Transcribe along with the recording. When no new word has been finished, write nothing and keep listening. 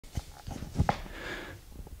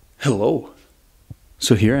Hello.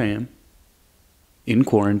 So here I am, in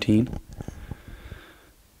quarantine,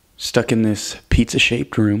 stuck in this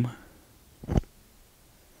pizza-shaped room,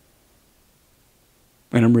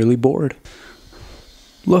 and I'm really bored.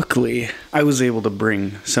 Luckily, I was able to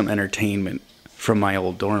bring some entertainment from my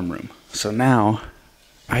old dorm room, so now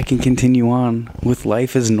I can continue on with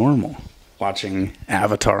life as normal, watching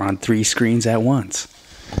Avatar on 3 screens at once.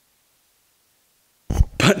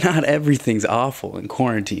 But not everything's awful in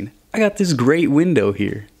quarantine. I got this great window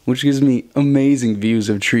here, which gives me amazing views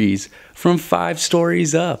of trees from 5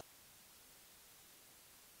 stories up.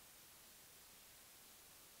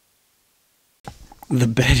 The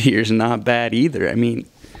bed here is not bad either. I mean,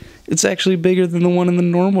 it's actually bigger than the one in the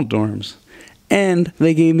normal dorms. And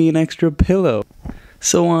they gave me an extra pillow.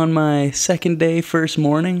 So on my second day, first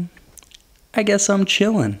morning, I guess I'm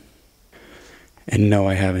chilling. And no,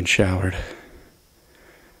 I haven't showered.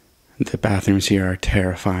 The bathrooms here are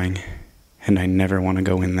terrifying, and I never want to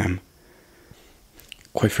go in them.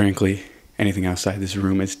 Quite frankly, anything outside this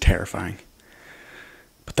room is terrifying.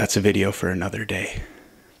 But that's a video for another day.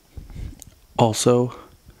 Also,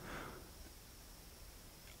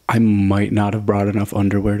 I might not have brought enough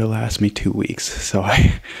underwear to last me 2 weeks, so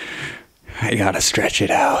I gotta stretch it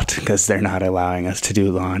out, because they're not allowing us to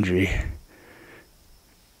do laundry.